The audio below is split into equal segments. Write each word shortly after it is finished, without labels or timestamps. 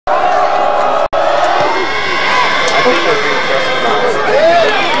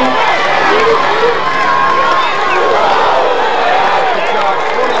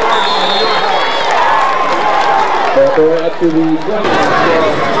to the 20.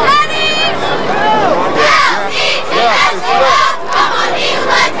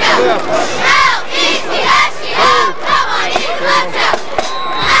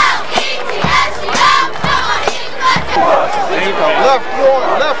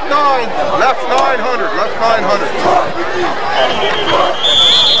 Left 900, left 900.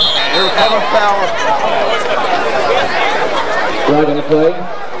 Here coming power. Flag on the play.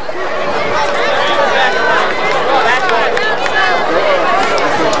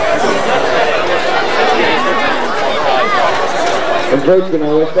 And Drake's going to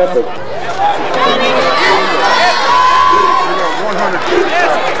lift up it.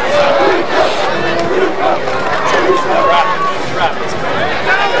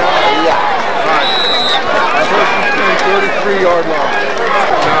 33-yard line.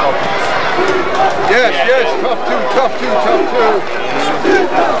 Now. Yes, tough two.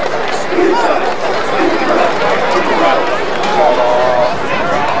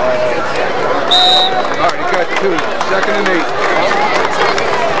 All right, he got 2. 2nd and 8.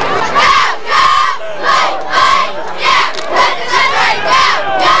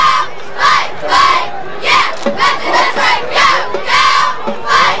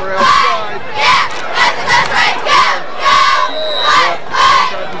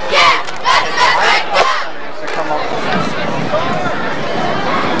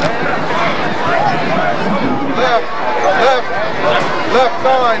 Left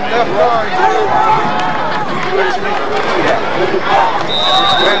 9.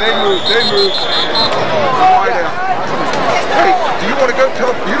 Man, they move. Wide out. Hey, do you want to go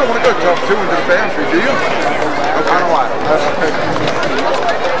tough? You don't want to go tough 2 into the boundary, do you? I don't know why.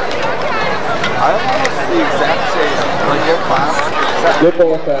 I don't know if it's the exact same. Like your class. Good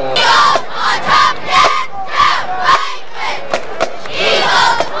ball foul.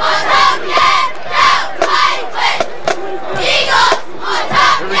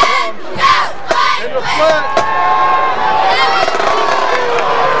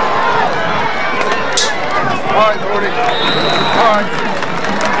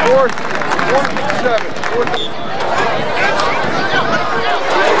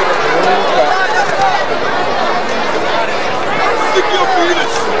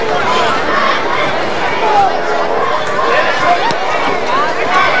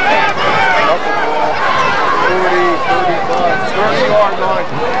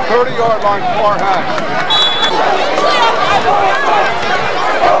 Line far hash.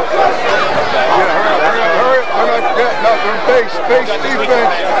 Yeah, hurry. No, they're base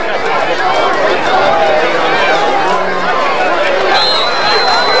defense.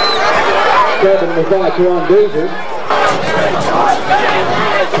 Kevin was back to on Davis.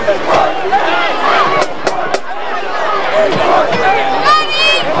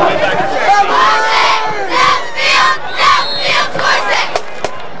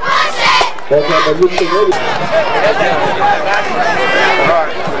 That's not the ready.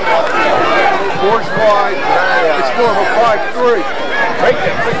 Alright. Force wide. It's more of a 5-3. Break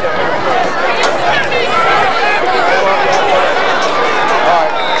them.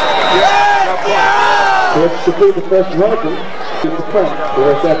 Alright. Yeah. So let's complete the first run. The front, the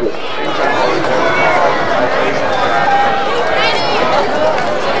West Edwards.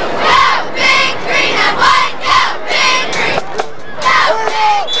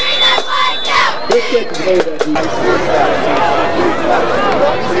 This kid can play that defense.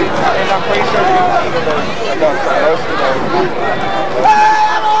 And I'm pretty sure you can even most of those.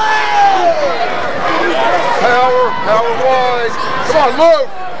 Power wide. Come on, Luke.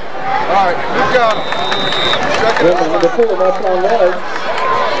 All right, you got him. Second. When they pull him up on leg.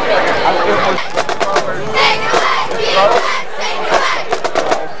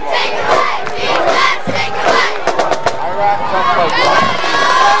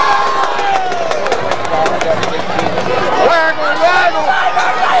 Waggle.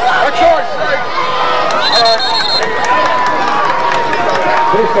 That's our sake. All right.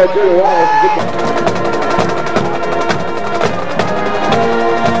 This guy drew the wall.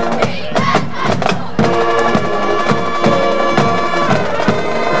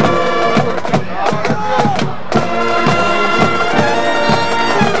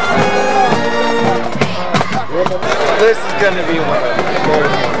 This is going to be one of them.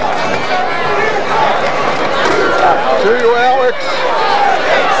 To you, Alex.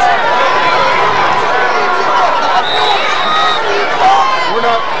 We're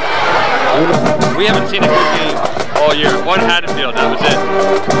not. We have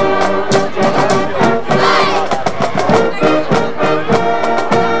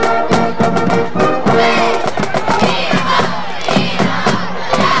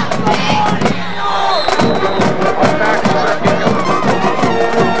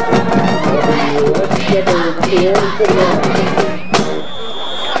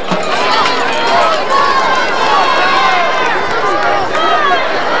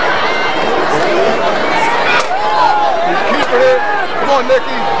Mickey.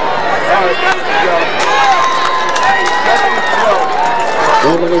 All right,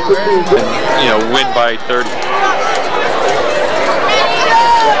 You know, win by 30. Yeah,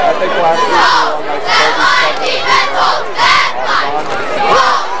 I think last week we won like 37.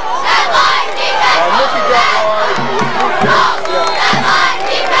 Mickey got wide.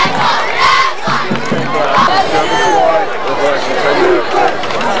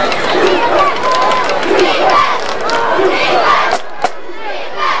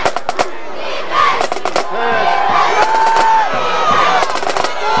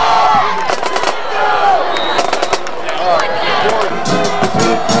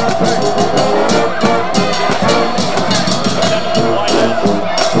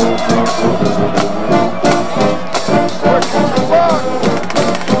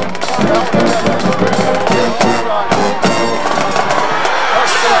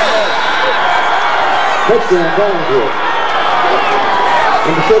 Touchdown, Collingswood.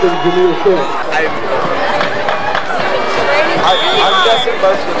 Number 7, Jameel Smith. I'm guessing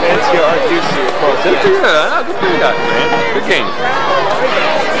most of the fans here aren't used to it close. Good for you, man. Good game.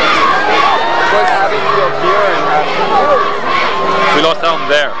 But having you up here and having We lost out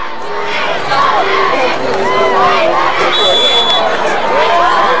there.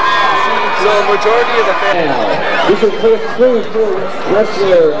 so the majority of the fans. This is first through for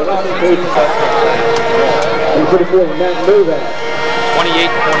wrestler, Robin Payton. And for the boy, Matt Novak. 28-21.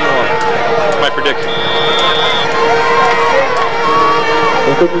 That's my prediction.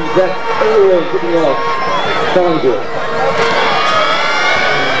 And for the Zach Airway giving off Collingswood.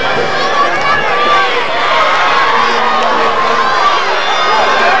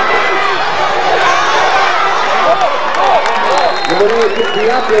 Number 8,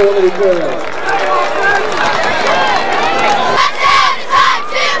 Diablo on the return.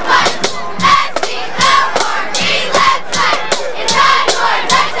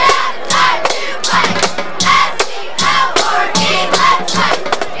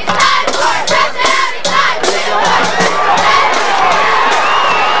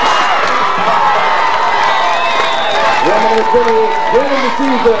 Number 28, Brandon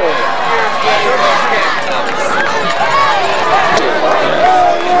D'Souza.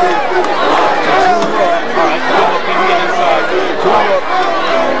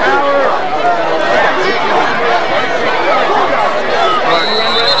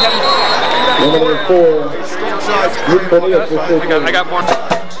 Number 4, Luke Bonilla for I got more.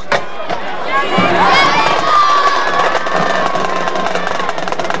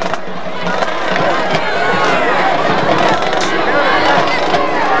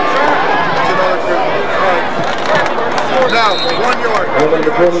 Now, 1 yard.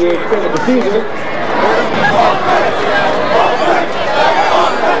 Number 28, Brandon D'Souza.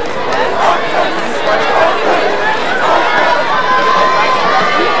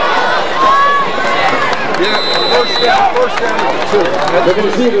 First down at the 2. They're going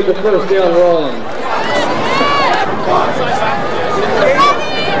to see with the first down run.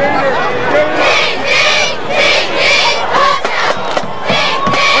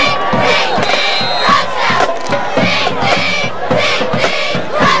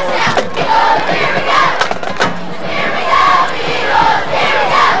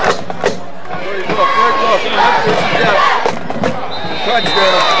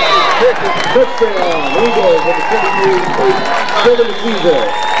 Touchdown, Eagles at the 7 D'Souza.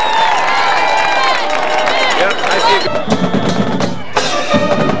 Yep, I see it.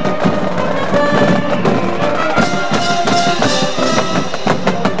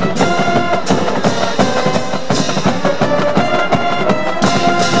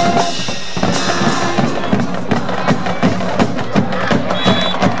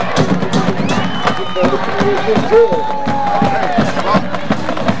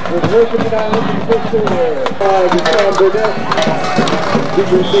 Working it out in the first quarter. Deshaun Burnett. Big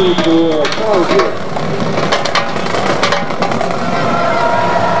receive to Collingswood.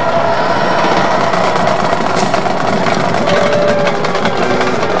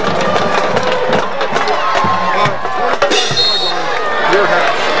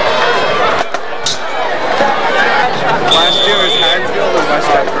 Last year was Hansfield and West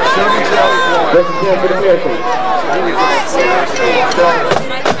Denver. This is for the Americans.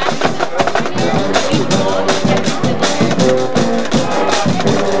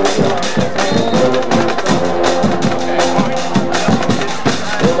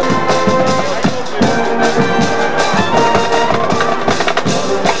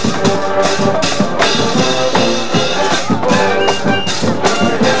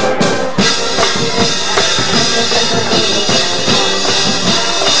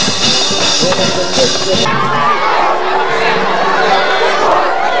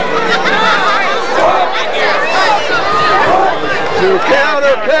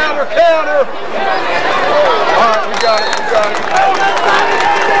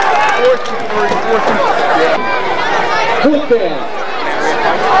 Fourth down.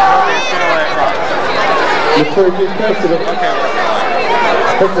 The first is precedent.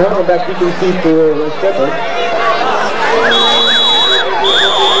 First the Harlem back DPC for Stepper.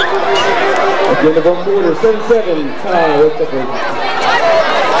 At the end of 1 quarter, 7-7, tie with Stepper.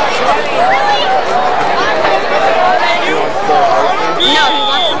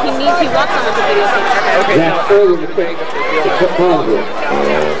 No, he wants someone to videotape. Okay, that's early in the pick. Collingswood.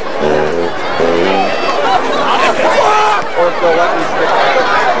 Or if they'll let me stick.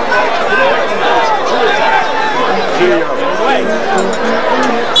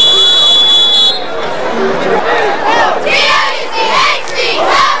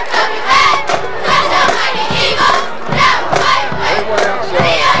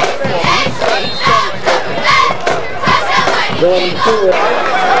 Going forward.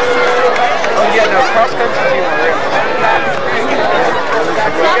 I'm getting a cross-country team already.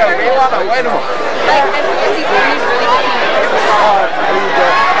 Wait a minute.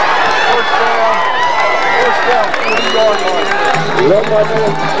 First down, 40-yard line. Run by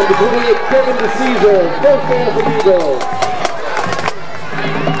number 28, Kevin DeCesar. First down for Eagles.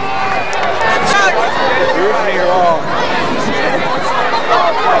 Prove me wrong.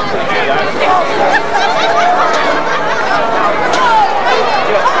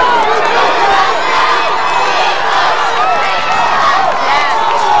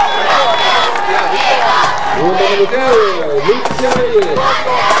 Number 4, Luke Chariot.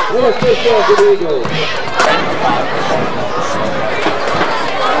 What a first down for the Eagles.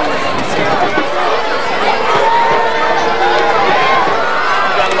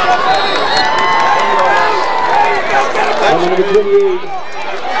 Number 28,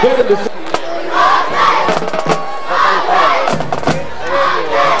 Kevin DeCesar.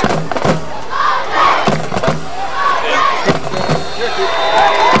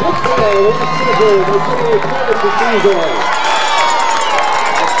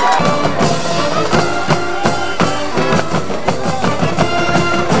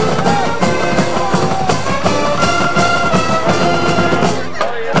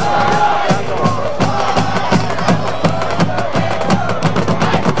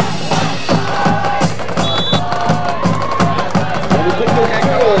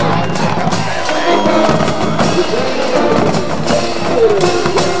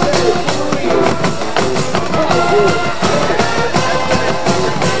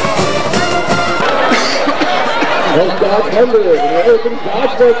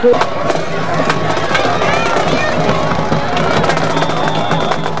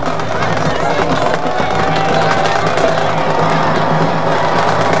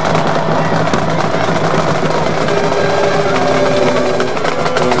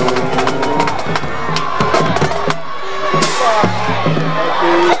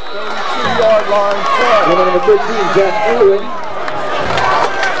 Number 13, Jack Owen.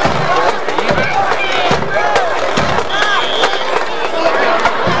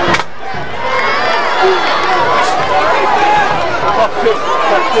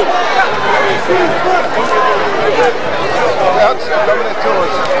 That's coming into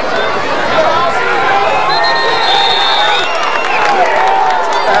us.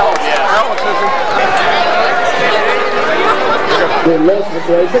 Alex isn't. Good lesson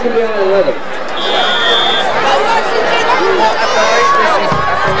play. Second down and 11.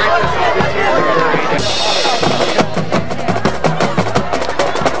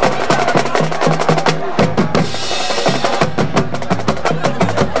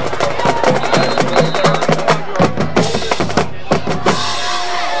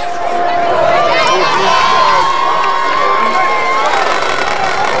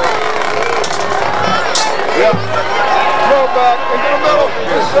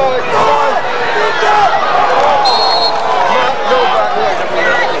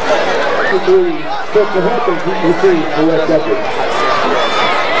 Special help and receive for West Edwards.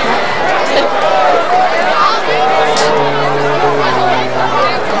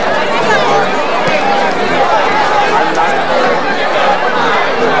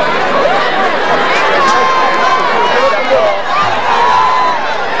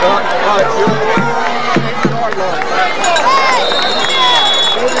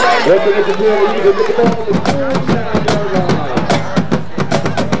 Looking at the deal, you can get the ball on the 4-yard line.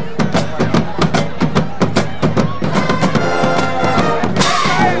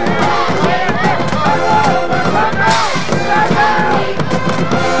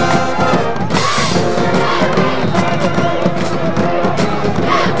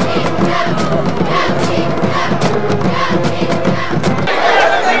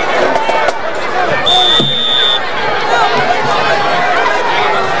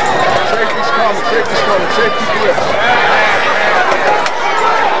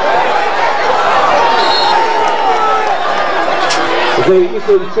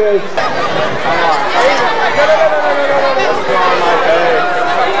 WDHS.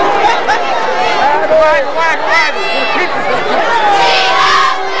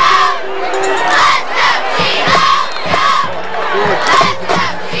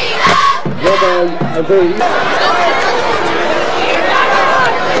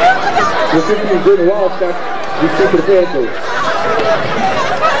 We're fixing to do the wall stuff. We stick to the Panthers.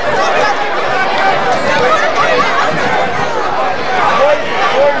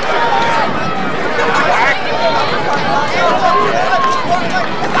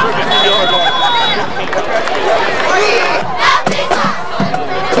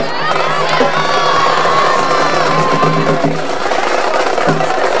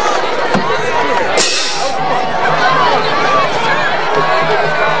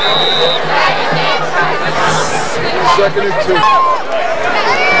 Second and 2.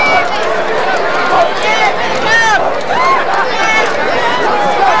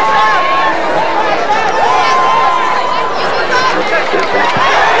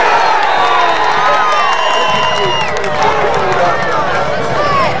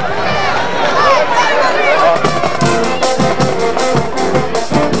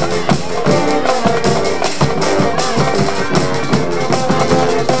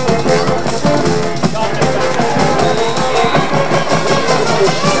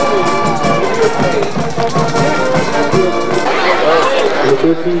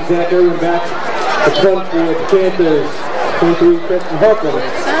 Zach Irwin back to front for the Panthers. 23 Preston Hartman.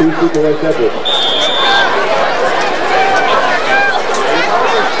 2 Super White Devils.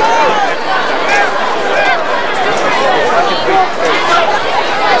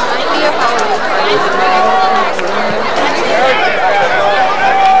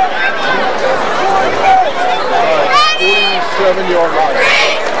 Yard line.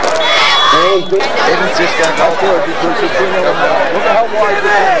 Aiden's just got out there. Look at how wide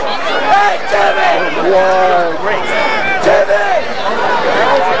this is. Wide.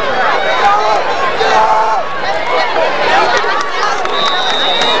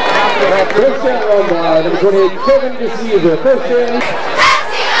 First down on number 28, Kevin DeCesar. First down.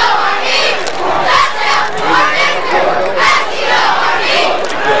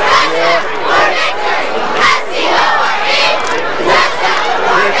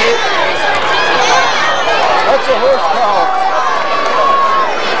 That's a horsepower.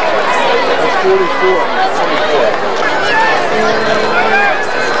 That's 44.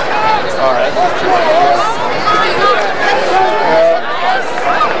 All right.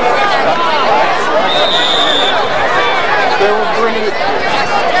 They were bringing it.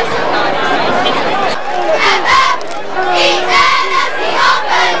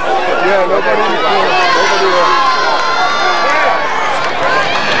 Yeah, nobody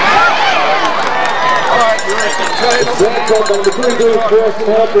Zach up on the 22, Preston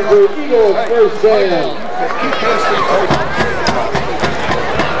Hartman for Eagles. First down.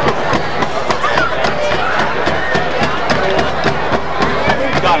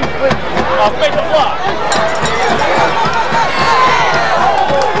 I'll make the block.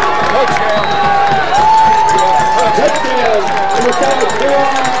 Touchdown. Touchdown. Number 7,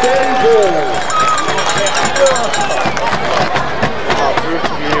 Deron Danger.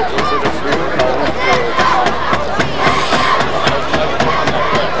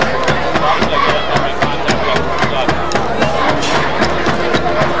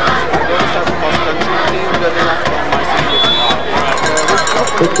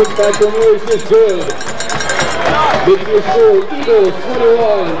 The kickback on yours is good. Making your score, Eagles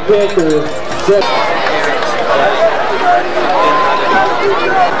 21, Panthers 7.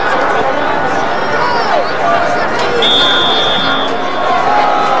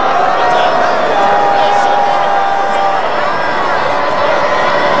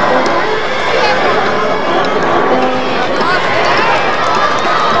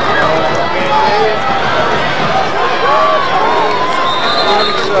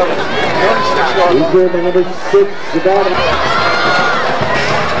 He's good by number 6, Javon.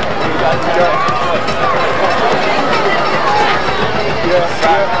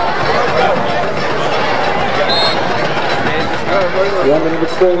 One number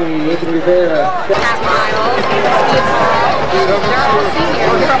 20, Anthony Rivera. Cat Miles, Steve Hall, they're all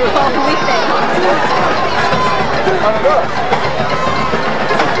seniors from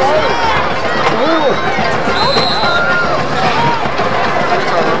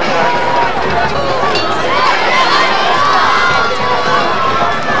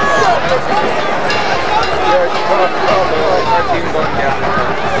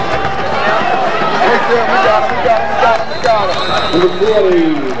Number 20,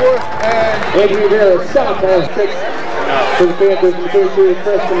 Anthony Rivera, sophomore, 6. For the Panthers, the third period,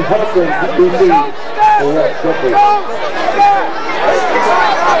 Preston Hudson, DC, the West Jeffrey.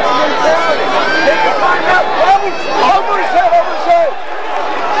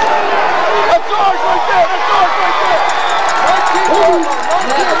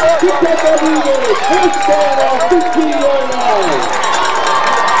 Kick that by Eagles, first down on 15-yard line.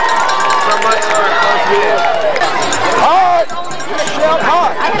 So much for a close game. Hard! Shout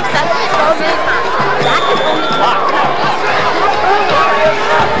hard! I have said this so many times. Zach is only clock.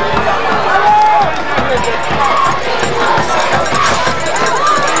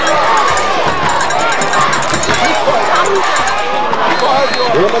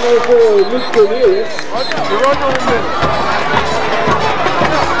 Number 4, Mr. Lewis. You're under a minute.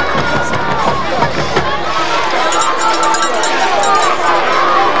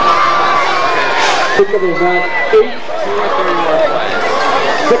 Pick up about 8.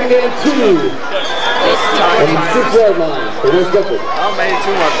 Second and 2. And 6-yard line for West Jeffrey. Oh, maybe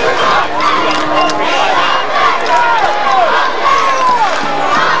 2 more plays.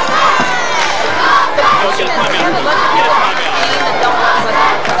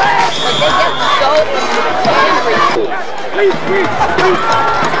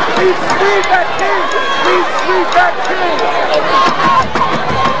 Please sweep that team! Please sweep that team!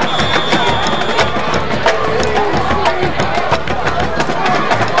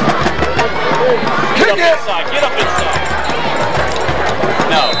 Get up inside, get up inside.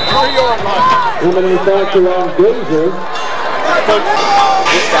 No. 3-yard line. Coming back around Dozer.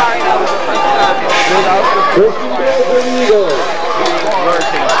 First and goal for the Eagles.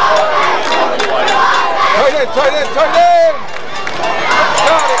 Tight end!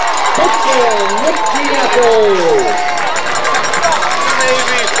 Got it! Touchdown, Nick Diaco.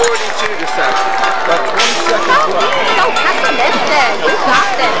 Maybe 42 to 7. Got 20 seconds left. So pessimistic. You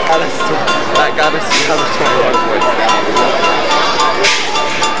got this. That got us another 21 points.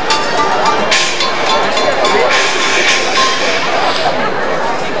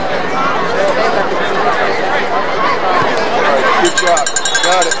 Good job.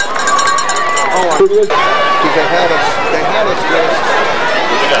 Got it. So the- Because they had us there.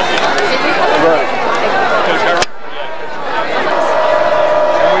 Right.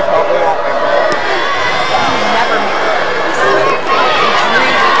 And we probably won't make it. Never make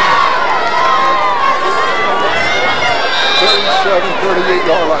 $37,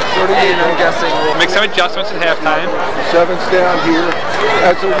 38-yard line. 38, And I'm guessing we'll Make some adjustments at halftime. 7's down here.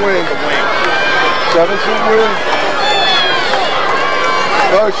 That's a win. 7's a win.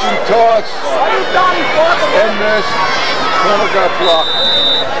 Motion toss. And this. Corner got blocked.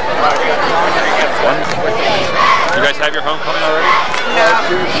 You guys have your homecoming already?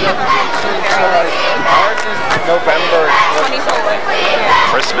 Ours is November. 24.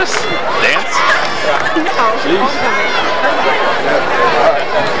 Christmas? Dance?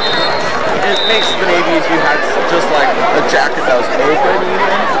 It makes the Navy if you had just like a jacket that was open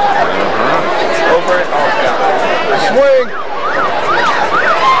even. Over it, all down. Swing.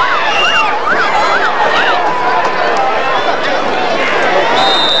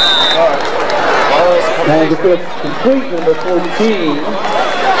 And the pitch complete, number 14.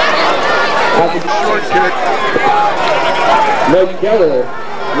 Short kick. Mike Keller.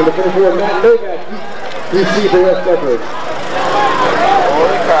 Number 24, Matt Novak. Receive the West Jeffrey.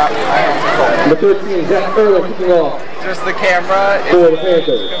 Holy crap. Number 13, Zach Furlow kicking off Just the camera is for the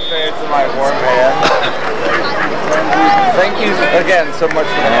Panthers. compared to my warm hand. Thank you again so much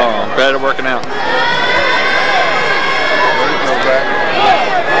for that. Oh, better working out.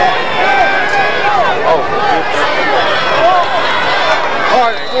 All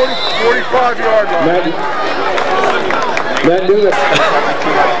right, 45-yard line. Matt Novak.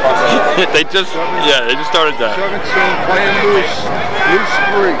 they just started that. 17 playing loose. Loose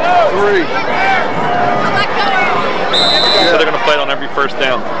three. So they're going to play it on every first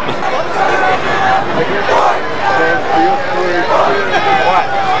down. Field three.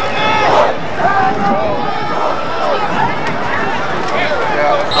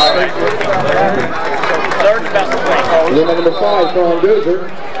 Third about the play. Number 5, Colin Dozer.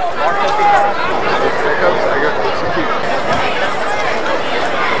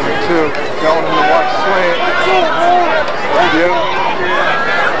 Two. Telling him to watch slant. Yeah.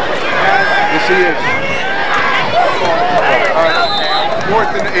 Yes, he is. All right.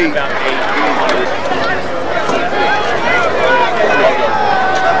 4th and 8.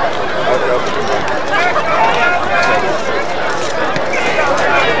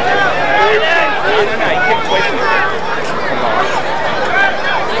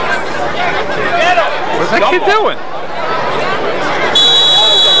 What's that kid doing?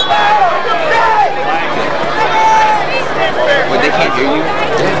 can't hear you.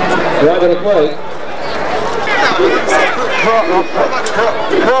 Drive it a play.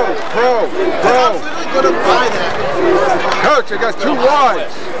 Coach, I got 2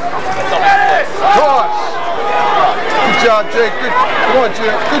 wides. Toss. Good job, Jake. Good. Come on,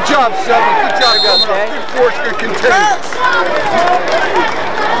 Jake. Good job, 7. Good job, guys. Good force, good contain.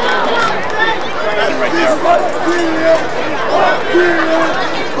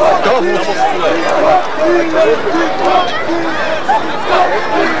 Double split.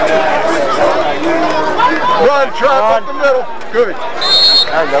 Run, trap up the middle. Good.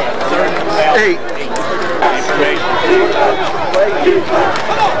 8.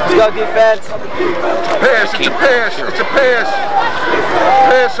 Let's go defense. Pass, it's a pass, it's a pass.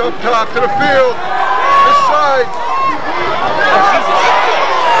 Pass up top to the field. This side.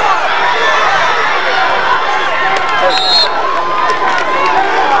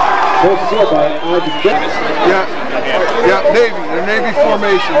 Yeah, Navy. They're Navy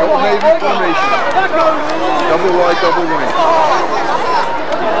formation. Old Navy formation. Double wide, double wing.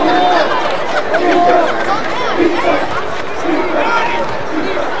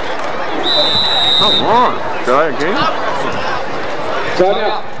 Come on. Try again.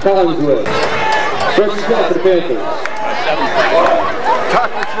 Timeout, Collingswood. First and 10 for the Panthers.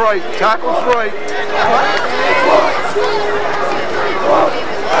 Tackle's right. Tackle's right.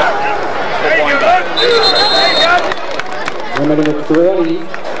 Number 20,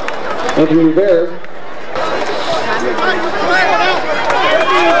 Andrew Rivera.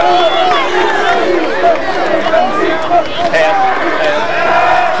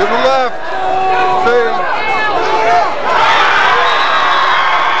 To the left. Fade.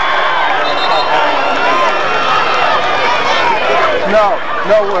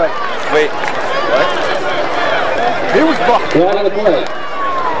 No way. Wait. What? He was bucked. One on the play.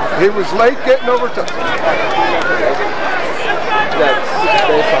 He was late getting over to.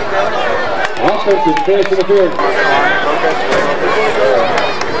 Offensive pass interference.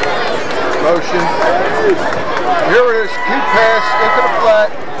 Motion. Here it is. Keep pass into the flat.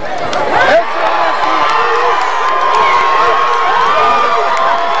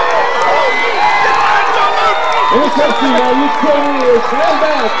 Interception by Ukraine is slam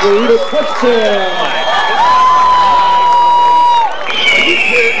back for the touchdown.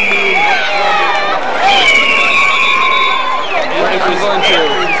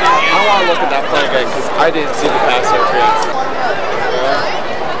 I want to look at that play again because I didn't see the pass interference.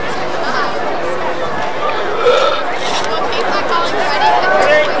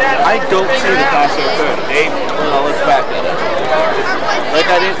 I don't see the pass interference. Dave, I'll look back at it.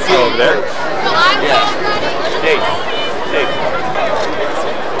 Like I didn't see it over there. Yeah.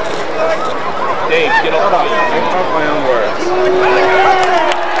 Dave, get off my own words.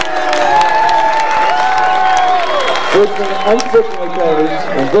 Unfortunately, Cowboys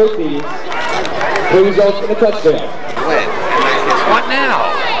on both teams. The results in the touchdown. When? What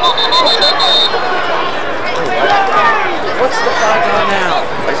now? What's the flag on now?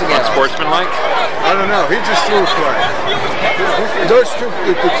 Unsportsmanlike? I don't know. He just threw a flag. Those two,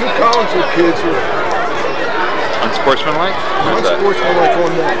 the 2 Collingswood kids were Unsportsmanlike? unsportsmanlike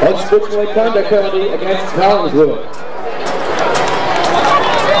on that. Unsportsmanlike conduct penalty against Collingswood.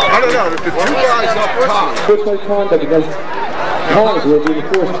 I don't know. The 2 guys up top. Unsportsmanlike conduct against Collingswood being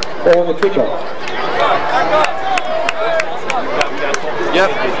forced on the kickoff. Yep.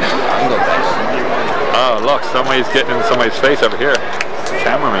 Oh, look, somebody's getting in somebody's face over here.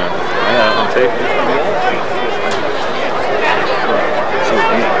 Cameraman. Yeah, on tape.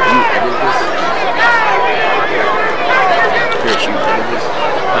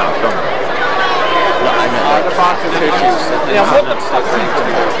 The box of tissues. Yeah, what the fuck?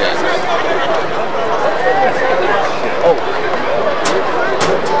 Oh.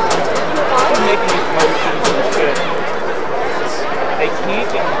 I'm making these motions and shit. They can't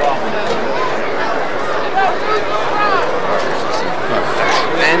get involved.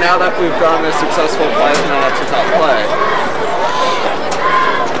 And now that we've gotten a successful play, now that's a tough play.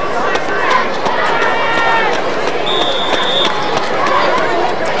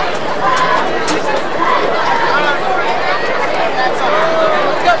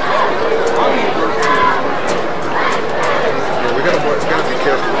 We gotta be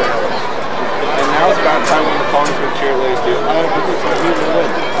careful there. And now it's about time when the Collingswood cheerleaders do. I don't believe we will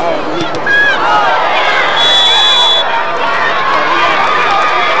win. I don't believe we will.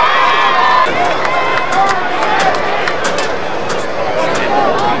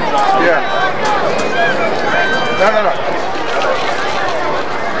 Yeah. No.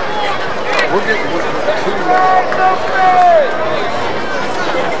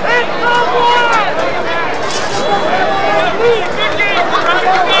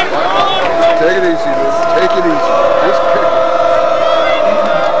 Take it easy, Luke. Take it easy. Just kick it.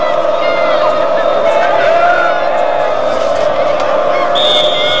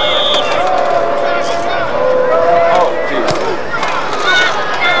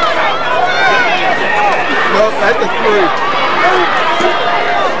 At the 3.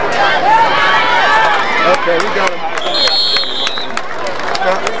 Okay, we got him.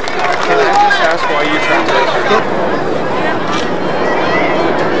 Can I just ask why you translation?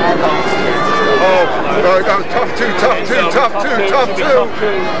 Oh, tough two.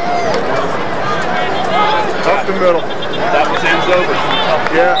 Up the middle. That was Enzo.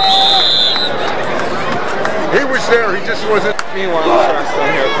 Yeah. He was there, he just wasn't. Meanwhile, I'm still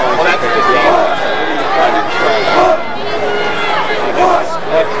here calling. Well, that's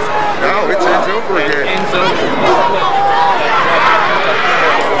no, it's ends over again. Ends over.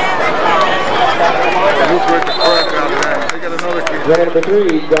 We'll break the crap out of that. They got another kid. Runner number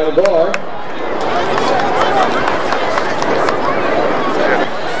 3, got a bar.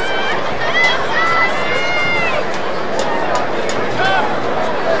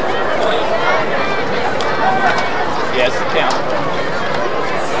 Yes, it counts.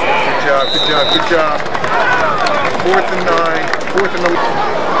 Good job. 4th and 9. 4th and 11.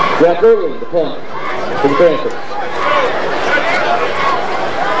 Jack Irwin, the punt for the Panthers.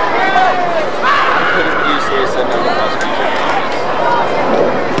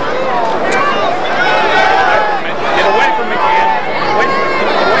 Get away from me, kid. Away from me.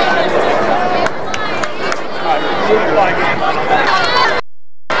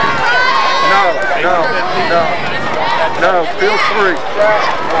 No, field 3.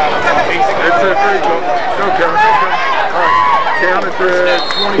 It's a free go. Go, Kevin. All right. Count it to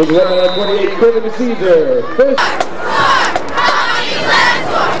 20. Big weapon on 28, Kevin the Caesar. First.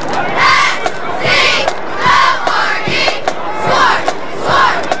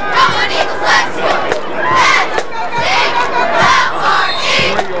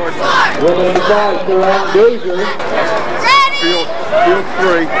 Weapon on 5 for Ryan Dozier. Field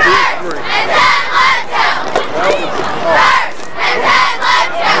 3.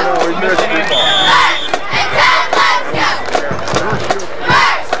 We missed it.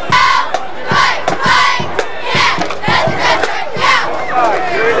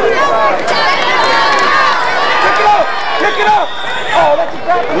 Pick it up! Oh, that's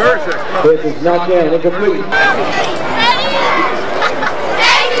exactly. Where is it? This is knocked down, incomplete.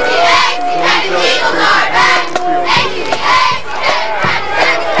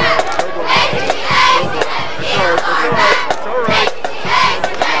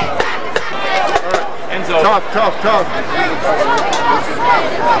 Tough.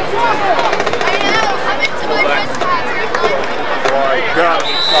 Back. Right, got it.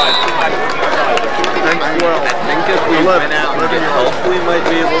 And 12. I think if we went out and get help, we might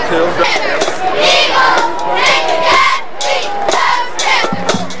be able to.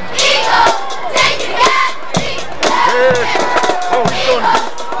 Oh, he's going.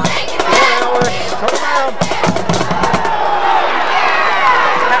 Come on, Alex. Come down.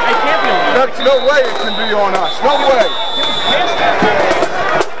 It can't be on. There's no way it can be on us. No way.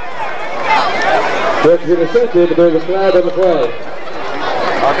 That's intercepted, but there's a flag on the play.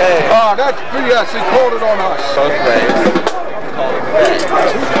 Okay. Oh, that's BS. He called it on us. Both ways. Call it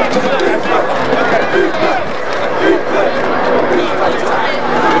back.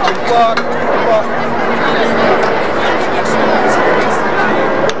 Block.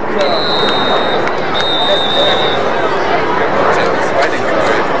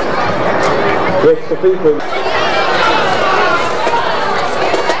 Breaks the people.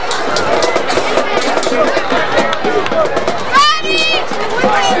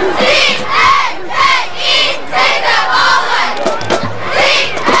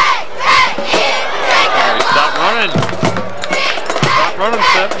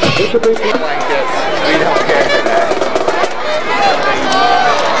 It's a big Blankets. We don't care for that.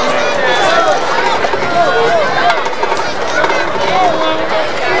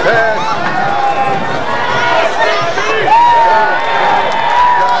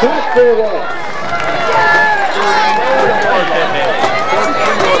 Pass for one.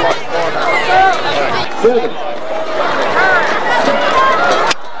 Seven.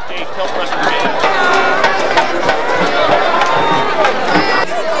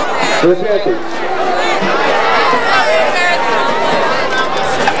 For the Panthers.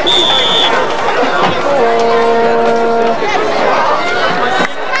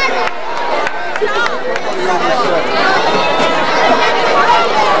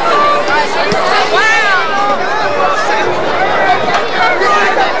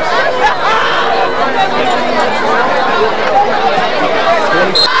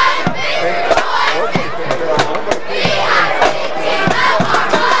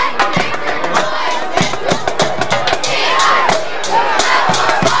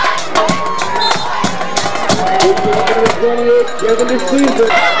 of the season.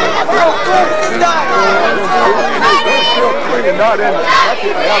 Not in it.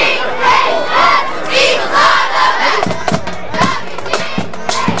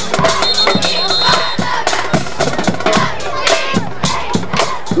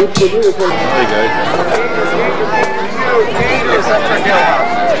 Hey guys.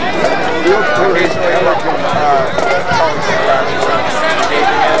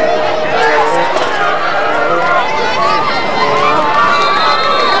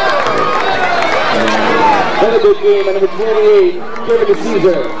 Another good game on number 28, Kevin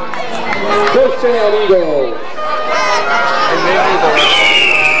Caesar. First down, Eagle.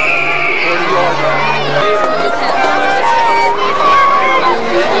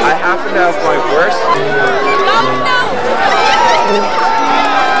 I happen to have my worst.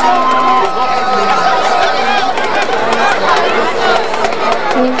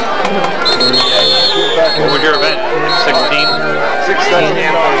 What was your event? 16? 16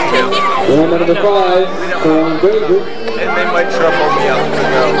 and Game number 5, Colin Danger. and they might trouble me up to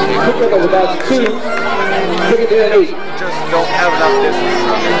go. Pick up about 2. Pick it down 8. Just don't have enough distance.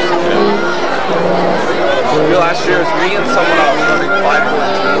 Last year it was me and someone else running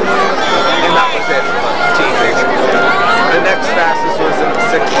 5:14, and that was it for the teenagers. The next fastest was in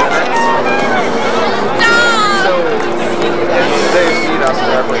 6 minutes. So they beat us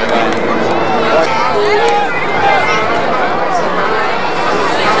for everything. Like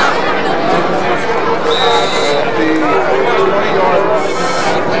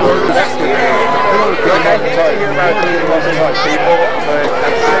I hate to hear about it wasn't like people, but at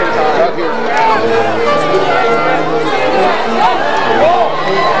the same time,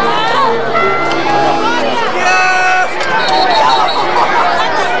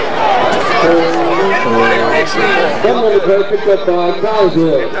 it makes me. Someone is going to pick up by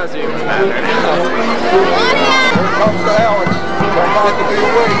Collingswood. It doesn't even matter. Here comes the Alex. Come back to be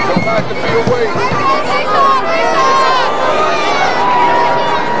away. Come back to be away.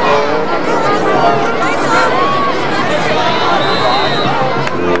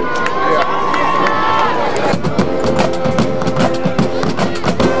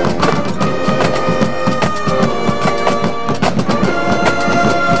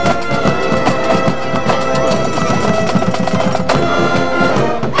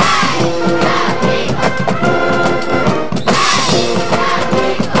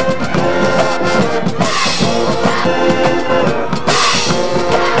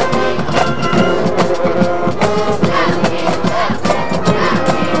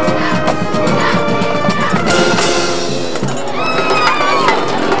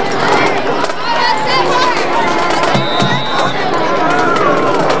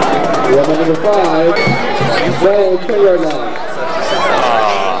 Number 5, well, 20-yard line.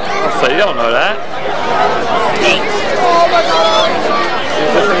 So you don't know that.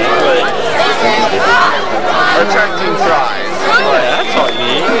 Our track team tries. That's all you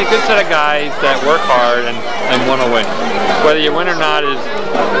need. A good set of guys that work hard and want to win. Whether you win or not is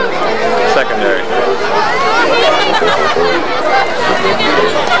secondary.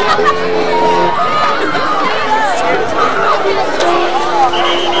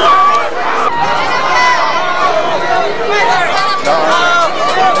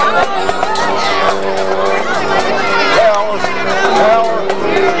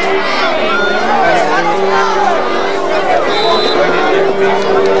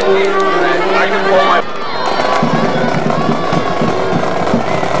 I can pull my.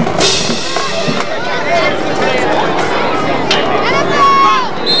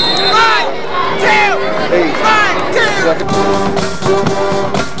 Thank you.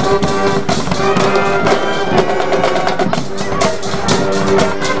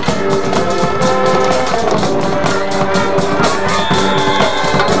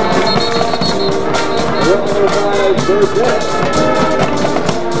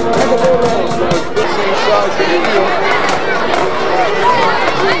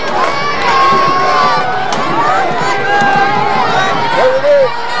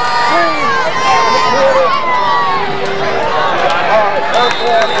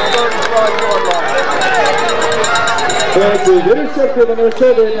 Intercepted on their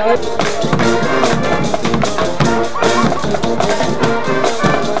 7.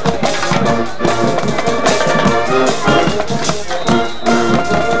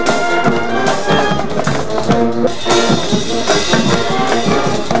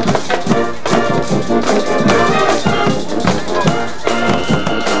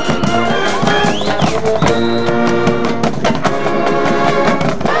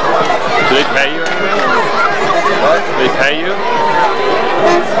 Do they pay you anything? What? They pay you?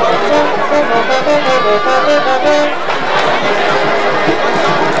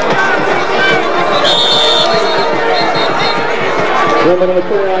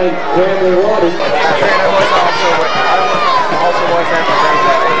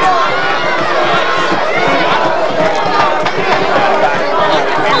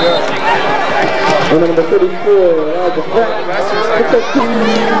 And number 34, Elijah Pratt.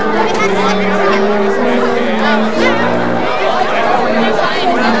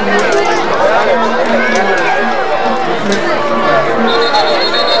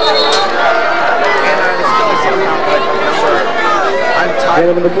 And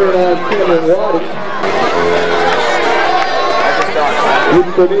number 49, Cameron Waddy.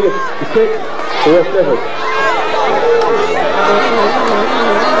 Luke Cornelius, the 6, for West Everett.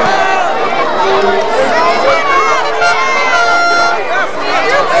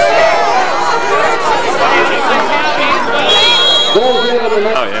 Oh,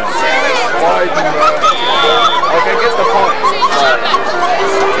 yeah. Okay, get the point.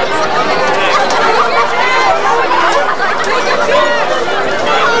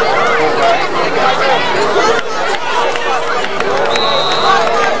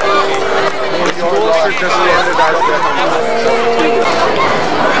 Schools should just standardize that.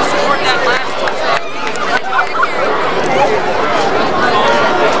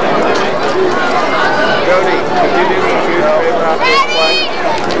 Jody, could you do me a huge favor after this play?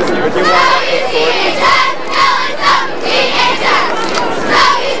 Would you want up the sword?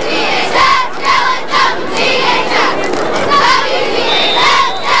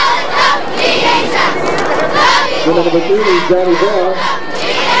 Number 3 is Johnny Brown.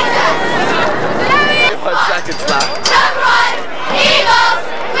 1 second stop. Eagles,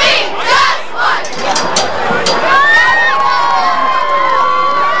 we just won!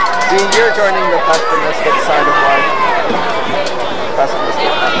 See, you're joining the pessimistic side of life.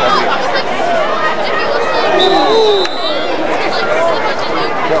 Pessimistic, not pessimistic.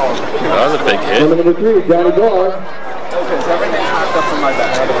 That was a big hit. Number 3, Johnny Brown. Okay, so everything's hooked up in my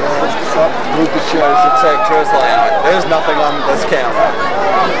back. Move the chairs. It's like Chris like, there's nothing on this camera.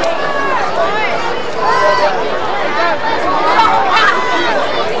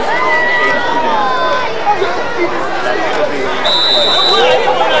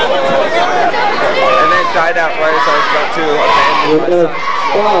 And then it died out right as I was about to abandon myself.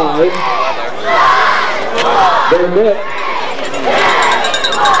 5. They're net.